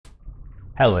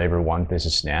Hello everyone, this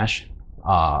is Nash.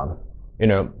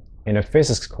 In a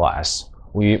physics class,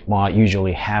 we might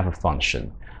usually have a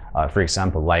function. For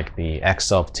example, like the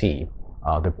x of t,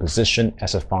 the position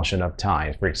as a function of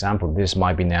time. For example, this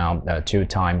might be now 2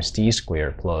 times t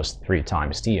squared plus 3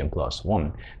 times t and plus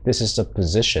 1. This is the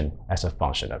position as a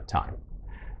function of time.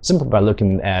 Simply by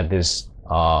looking at this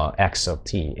x of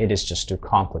t, it is just too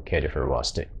complicated for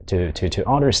us to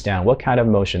understand what kind of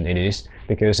motion it is,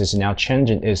 because it's now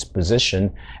changing its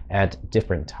position at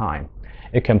different time.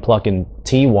 It can plug in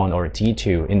t1 or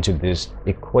t2 into this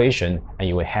equation and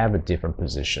you will have a different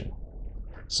position.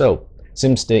 So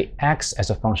since the x as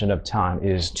a function of time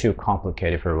is too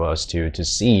complicated for us to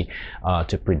see,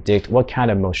 to predict what kind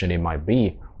of motion it might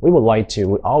be, we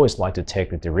always like to take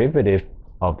the derivative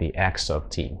of the x of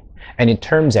t. And it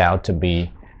turns out to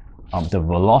be the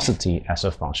velocity as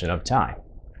a function of time.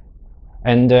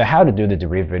 And how to do the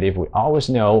derivative? We always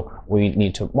know we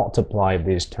need to multiply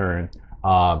this term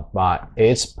by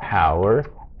its power,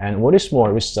 and what is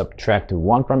more, we subtract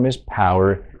 1 from its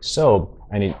power,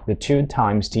 the 2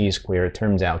 times t squared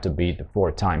turns out to be the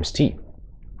 4 times t.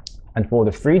 And for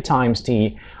the 3 times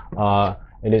t,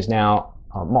 it is now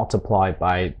multiplied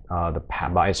by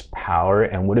its power,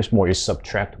 and what is more, you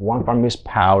subtract 1 from its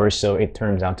power, so it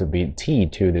turns out to be t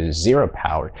to the 0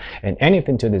 power, and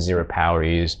anything to the 0 power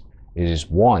is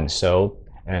 1,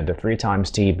 and the 3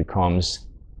 times t becomes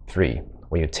 3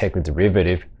 when you take the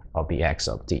derivative of the x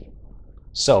of t.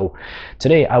 So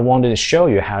today I wanted to show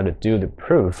you how to do the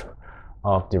proof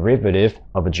of derivative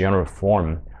of a general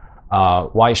form.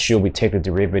 Why should we take the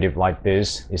derivative like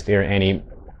this? Is there any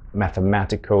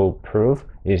mathematical proof?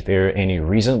 Is there any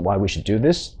reason why we should do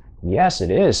this? Yes,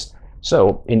 it is.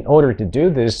 So in order to do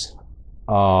this,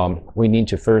 we need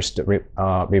to first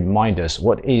remind us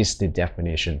what is the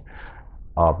definition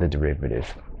of the derivative.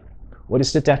 What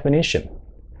is the definition?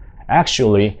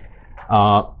 Actually,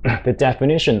 the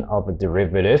definition of a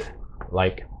derivative,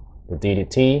 like the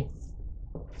dt,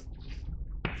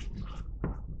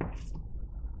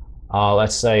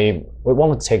 let's say we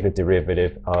want to take the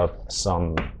derivative of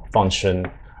some function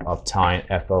of time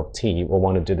f of t. We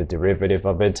want to do the derivative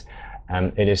of it,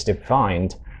 and it is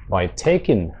defined by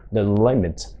taking the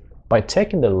limit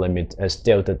as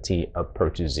delta t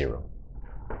approaches 0.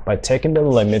 By taking the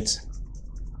limit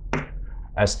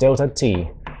as delta t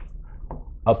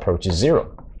approaches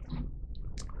 0.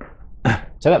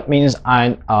 So that means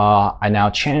I now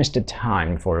change the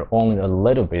time for only a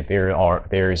little bit.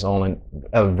 There is only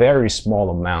a very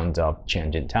small amount of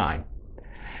change in time.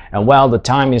 And while the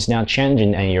time is now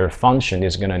changing and your function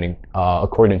is going to,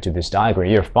 according to this diagram,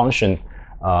 your function,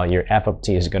 your f of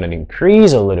t is going to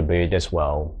increase a little bit as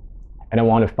well. And I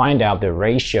want to find out the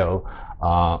ratio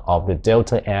of the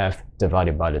delta f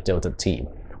divided by the delta t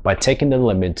by taking the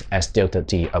limit as delta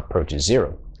t approaches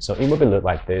 0. So it will look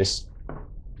like this.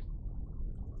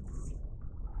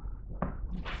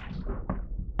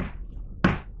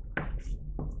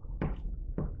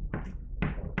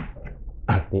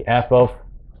 The f of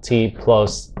t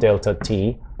plus delta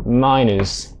t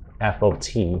minus f of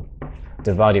t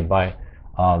divided by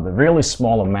the really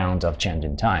small amount of change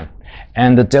in time.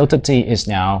 And the delta t is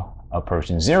now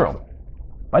approaching 0.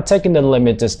 By taking the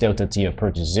limit as delta t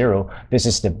approaches 0, this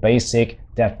is the basic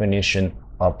definition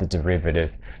of the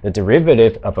derivative. The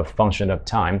derivative of a function of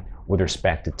time with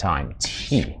respect to time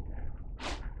t.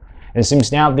 And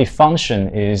since now the function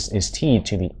is t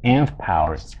to the nth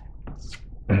power,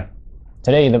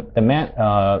 today the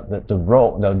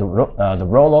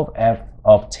role of f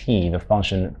of t, the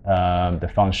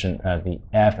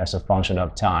f as a function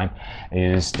of time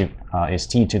is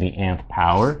t to the nth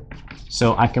power.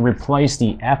 So I can replace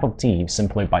the f of t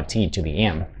simply by t to the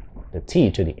n, the t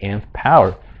to the nth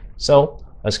power. So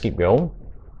let's keep going.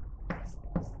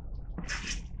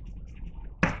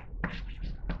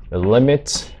 The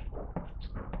limit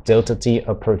delta t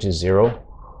approaches 0.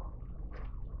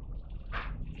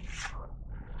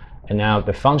 And now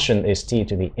the function is t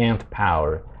to the nth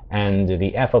power, and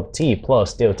the f of t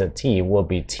plus delta t will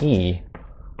be t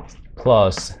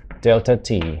plus delta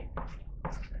t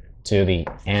to the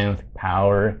nth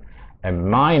power and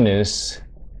minus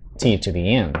t to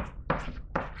the n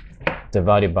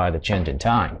divided by the change in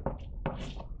time.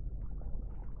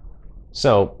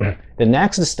 So the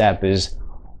next step is,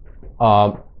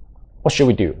 what should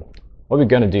we do? What are we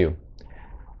going to do?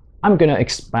 I'm going to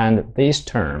expand this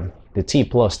term, the t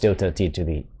plus delta t to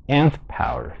the nth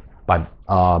power, by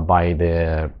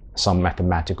some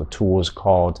mathematical tools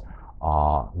called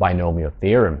binomial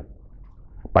theorem.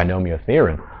 Binomial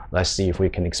theorem. Let's see if we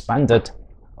can expand it.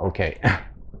 Okay.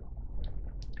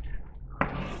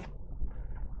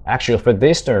 Actually, for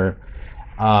this term,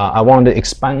 I want to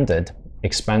expand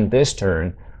this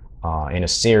term in a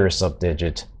series of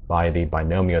digits by the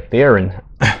binomial theorem.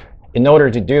 In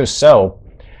order to do so,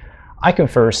 I can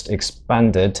first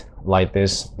expand it like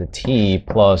this: the t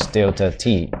plus delta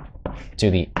t to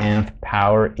the nth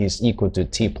power is equal to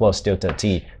t plus delta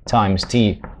t times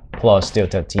t plus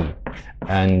delta t,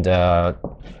 and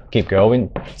keep going,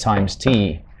 times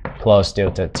t plus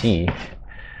delta t,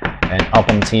 and up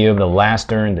until the last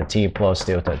term, the t plus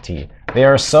delta t.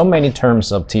 There are so many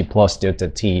terms of t plus delta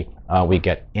t, we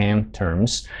get n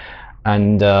terms,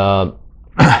 and the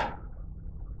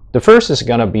first is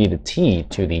going to be the t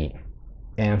to the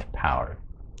nth power.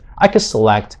 I could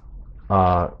select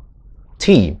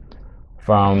t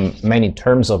from many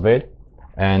terms of it,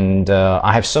 and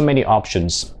I have so many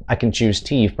options. I can choose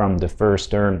t from the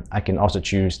first term. I can also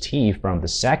choose t from the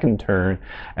second term,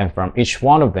 and from each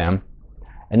one of them.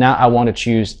 And now I want to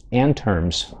choose n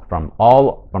terms from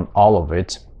all of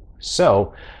it.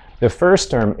 So the first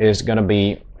term is going to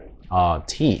be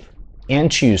t, n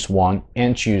choose one,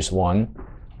 and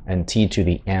t to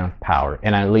the nth power.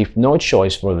 And I leave no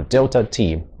choice for the delta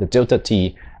t. The delta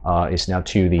t is now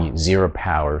to the 0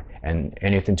 power, and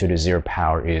anything to the 0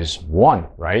 power is 1,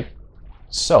 right?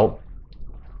 So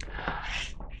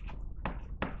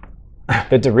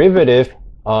the derivative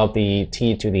of the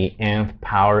t to the nth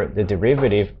power,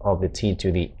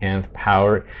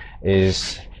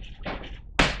 is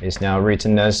now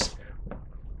written as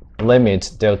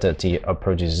limit delta t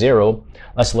approaches 0.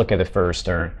 Let's look at the first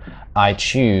term. I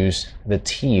choose the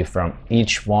t from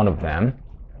each one of them.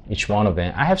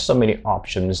 I have so many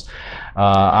options.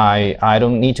 I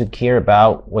don't need to care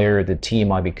about where the t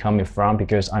might be coming from,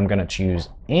 because I'm going to choose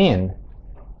n,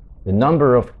 the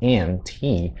number of n,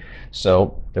 t.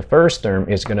 So the first term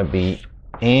is going to be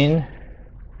n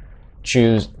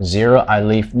choose 0. I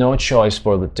leave no choice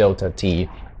for the delta t.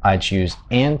 I choose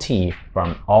nt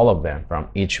from all of them, from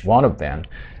each one of them,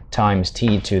 times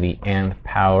t to the nth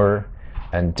power,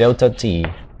 and delta t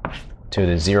to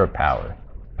the 0 power.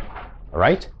 All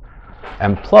right?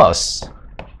 And plus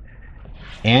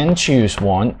n choose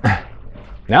 1.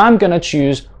 Now I'm going to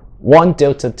choose 1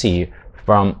 delta t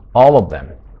from all of them.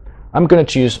 I'm going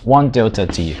to choose 1 delta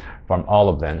t from all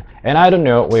of them. And I don't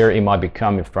know where it might be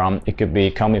coming from. It could be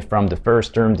coming from the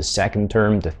first term, the second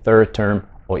term, the third term,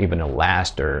 or even the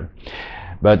last term.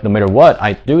 But no matter what,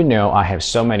 I do know I have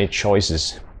so many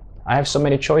choices.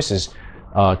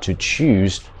 To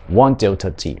choose 1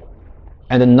 delta t.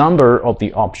 And the number of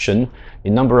the options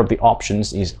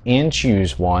is n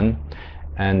choose 1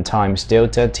 and times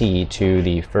delta t to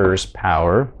the first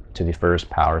power. So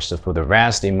for the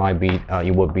rest, it would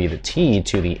be the t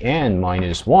to the n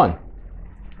minus 1.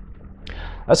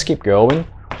 Let's keep going.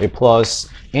 We plus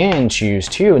n choose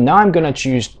 2. Now I'm going to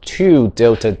choose 2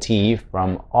 delta t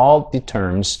from all the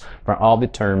terms.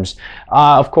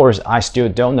 Of course, I still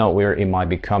don't know where it might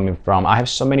be coming from. I have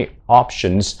so many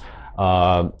options.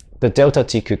 The delta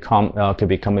t could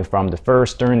be coming from the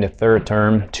first term, the third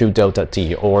term, 2 delta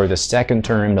t, or the second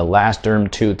term, the last term,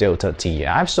 2 delta t.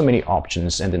 I have so many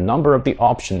options, and the number of the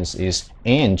options is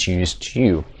n choose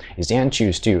 2.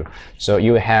 So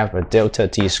you have a delta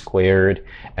t squared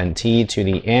and t to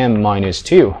the n minus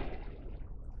 2.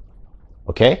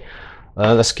 Okay,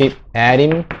 let's keep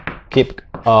adding, keep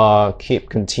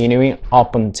continuing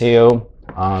up until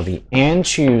the n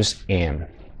choose n.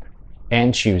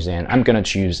 I'm going to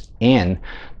choose n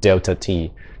delta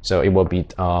t. So it will be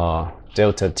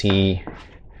delta t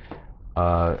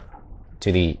to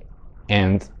the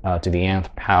nth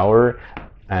power,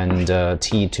 and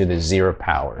t to the 0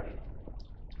 power.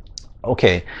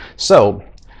 Okay, so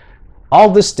all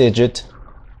this digit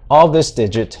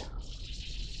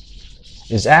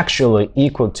is actually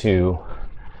equal to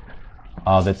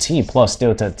the t plus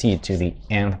delta t to the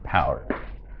nth power.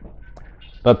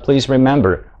 But please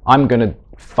remember, I'm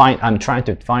trying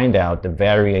to find out the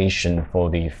variation for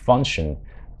the function.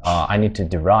 I need to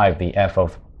derive the f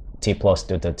of t plus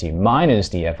delta t minus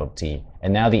the f of t.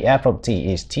 And now the f of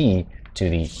t is t to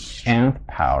the nth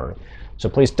power. So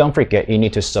please don't forget, you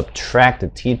need to subtract the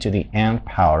t to the nth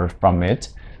power from it.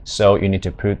 So you need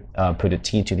to put the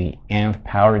t to the nth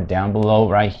power down below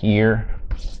right here.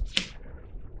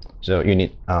 So you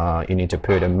need to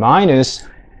put a minus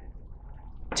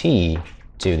t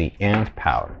to the nth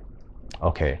power.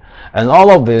 Okay, and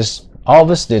all this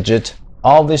digit,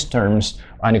 all these terms,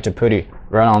 I need to put it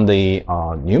right on the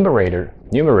numerator,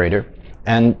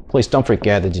 and please don't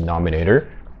forget the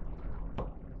denominator.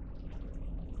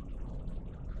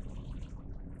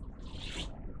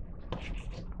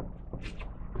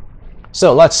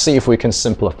 So let's see if we can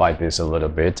simplify this a little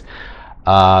bit.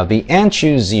 the n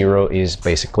choose 0 is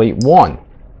basically 1.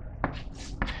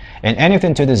 And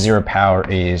anything to the 0 power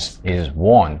is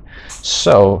 1.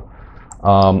 So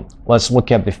let's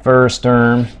look at the first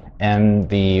term and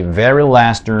the very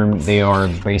last term. They are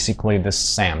basically the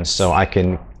same. So I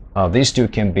can these two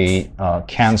can be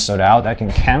cancelled out. I can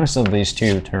cancel these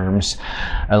two terms,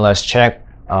 and let's check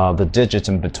the digits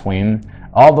in between.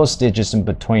 All those digits in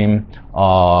between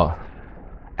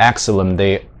excellent.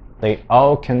 They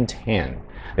all contain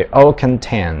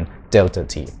delta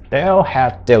t. They all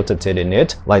have delta t in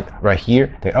it, like right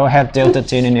here. They all have delta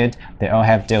t in it. They all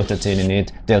have delta t in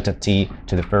it. Delta t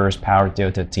to the first power,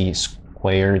 delta t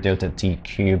squared, delta t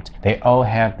cubed. They all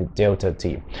have the delta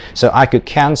t. So I could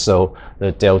cancel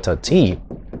the delta t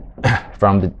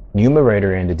from the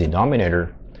numerator and the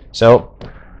denominator. So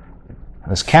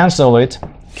let's cancel it,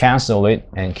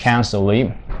 and cancel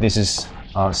it. This is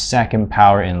second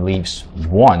power and leaves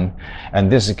 1, and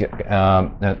this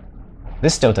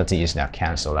this delta t is now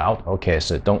cancelled out. Okay,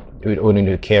 so we don't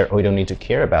need to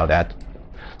care about that.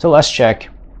 So let's check.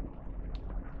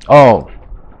 Oh,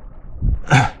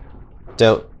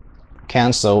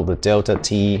 cancel the delta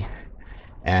t,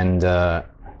 and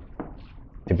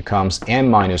it becomes n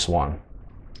minus 1.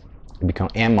 It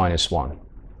becomes n minus 1.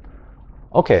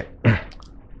 Okay.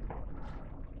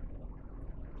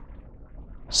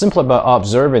 Simply by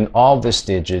observing all this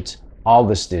digit,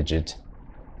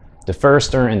 the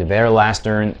first term and the very last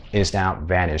term is now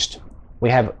vanished. We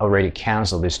have already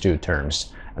cancelled these two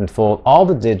terms. And for all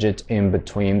the digits in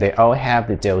between, they all have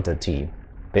the delta t.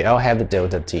 They all have the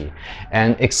delta t.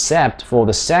 And except for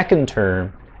the second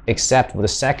term,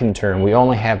 we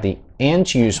only have the n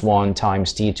choose 1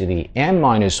 times t to the n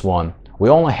minus 1. We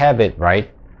only have it, right?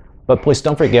 But please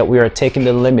don't forget, we are taking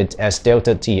the limit as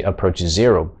delta t approaches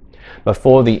 0. But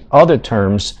for the other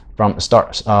terms, from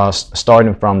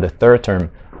starting from the third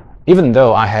term, even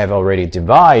though I have already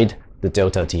divided the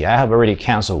delta t, I have already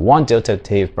cancelled one delta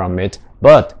t from it,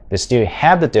 but they still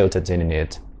have the delta t in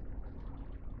it.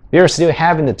 They are still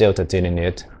having the delta t in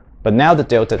it, but now the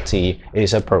delta t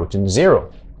is approaching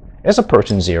 0. It's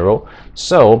approaching 0,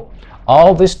 so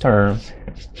all these terms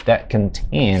that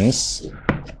contains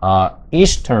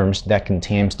each term that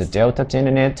contains the delta t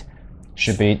in it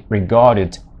should be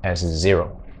regarded as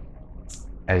 0.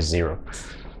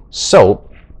 So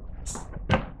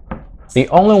the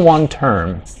only one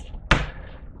term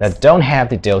that don't have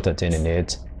the delta t in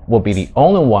it will be the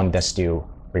only one that still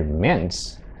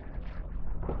remains.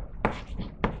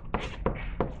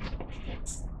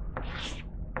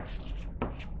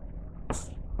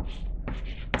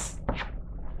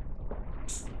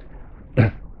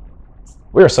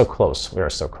 We are so close.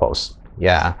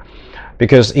 Yeah,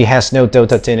 because it has no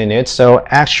delta t in it. So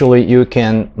actually you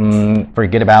can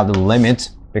forget about the limit,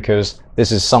 because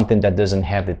this is something that doesn't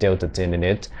have the delta t in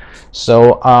it.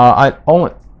 So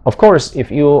of course,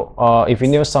 if you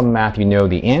know some math, you know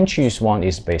the n choose 1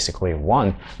 is basically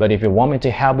 1. But if you want me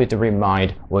to help you to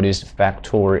remind what is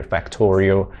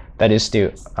factorial, that is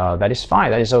still that is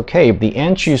fine. That is okay. The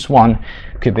n choose 1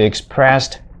 could be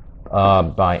expressed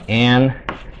by n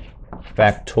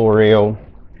factorial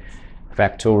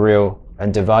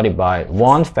and divided by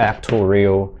 1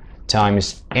 factorial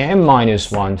times n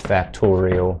minus 1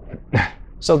 factorial.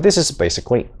 So this is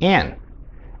basically n,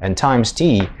 and times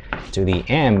t to the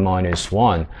n minus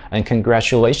 1. And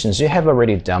congratulations, you have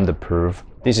already done the proof.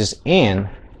 This is n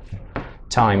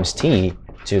times t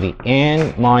to the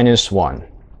n minus 1.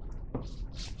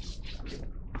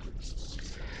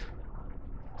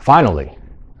 Finally,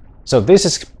 so this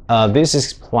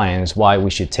explains why we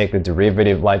should take the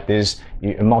derivative like this.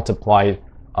 You multiply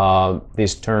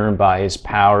this term by its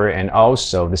power, and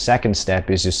also the second step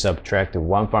is to subtract the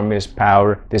 1 from its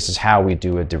power. This is how we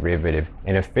do a derivative.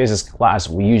 In a physics class,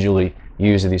 we usually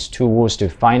use these tools to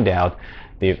find out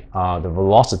the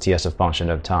velocity as a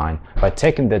function of time by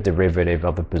taking the derivative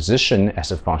of the position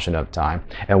as a function of time.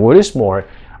 And what is more,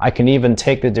 I can even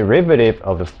take the derivative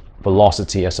of the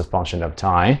velocity as a function of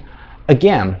time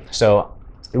again. So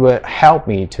it will help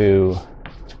me to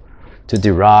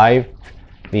derive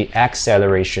the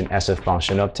acceleration as a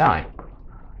function of time.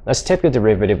 Let's take the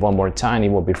derivative one more time. It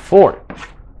will be 4.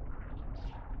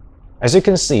 As you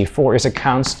can see, 4 is a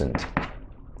constant.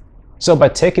 So by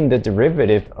taking the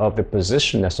derivative of the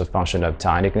position as a function of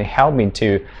time, it can help me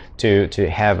to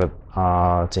have a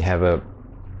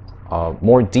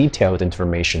more detailed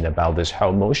information about this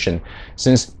whole motion.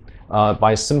 Since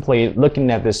by simply looking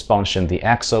at this function, the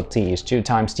x of t is 2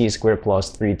 times t squared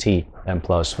plus 3t and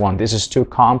plus 1. This is too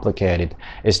complicated.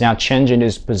 It's now changing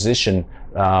its position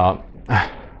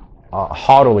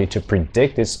hardly to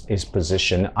predict its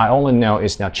position. I only know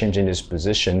it's not changing its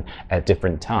position at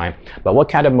different time, but what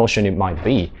kind of motion it might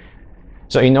be.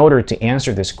 So in order to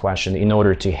answer this question, in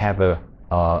order to have a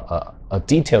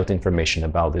detailed information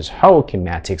about this whole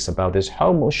kinematics, about this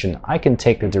whole motion, I can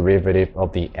take the derivative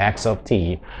of the x of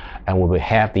t, and we will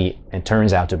have it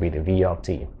turns out to be the v of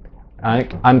t.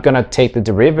 I'm gonna take the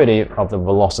derivative of the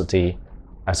velocity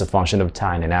as a function of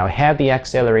time, and I'll have the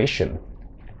acceleration.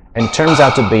 And it turns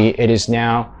out to be, it is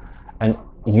now an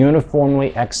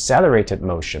uniformly accelerated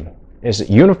motion. It's a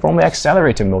uniformly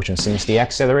accelerated motion since the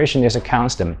acceleration is a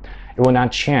constant. It will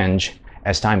not change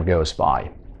as time goes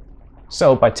by.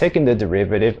 So by taking the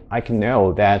derivative, I can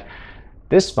know that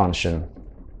this function,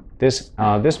 this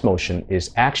motion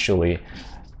is actually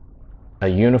a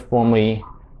uniformly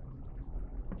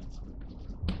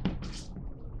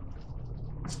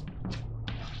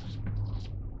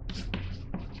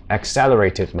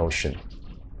accelerated motion.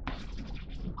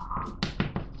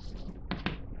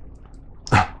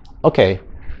 Okay,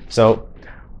 so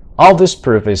all this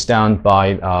proof is done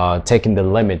by taking the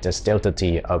limit as delta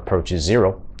t approaches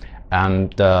 0,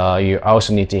 and you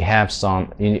also need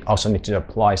to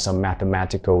apply some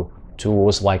mathematical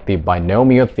tools like the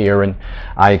binomial theorem.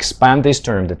 I expand this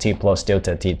term, the t plus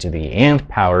delta t, to the nth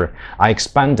power. I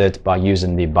expand it by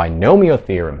using the binomial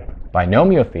theorem.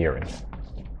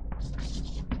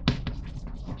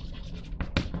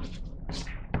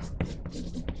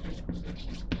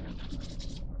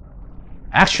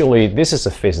 Actually, this is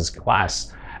a physics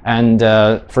class, and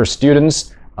for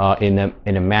students in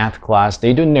a math class,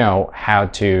 they do know how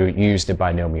to use the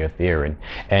binomial theorem.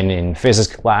 And in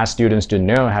physics class, students do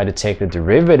know how to take the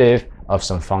derivative of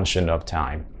some function of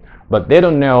time. But they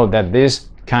don't know that this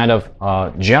kind of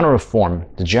the general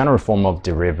form of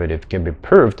derivative can be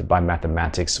proved by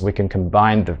mathematics. We can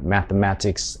combine the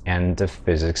mathematics and the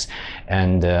physics,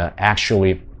 and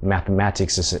actually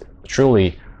mathematics is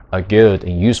truly a good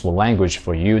and useful language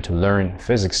for you to learn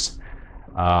physics.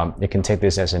 You can take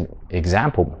this as an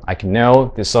example. I can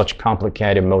know that such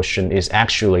complicated motion is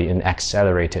actually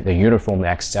a uniformly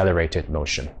accelerated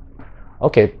motion.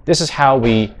 Okay, this is how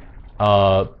we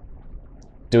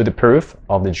do the proof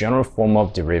of the general form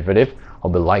of derivative.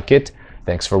 Hope you like it.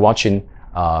 Thanks for watching.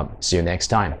 See you next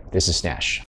time. This is Nash.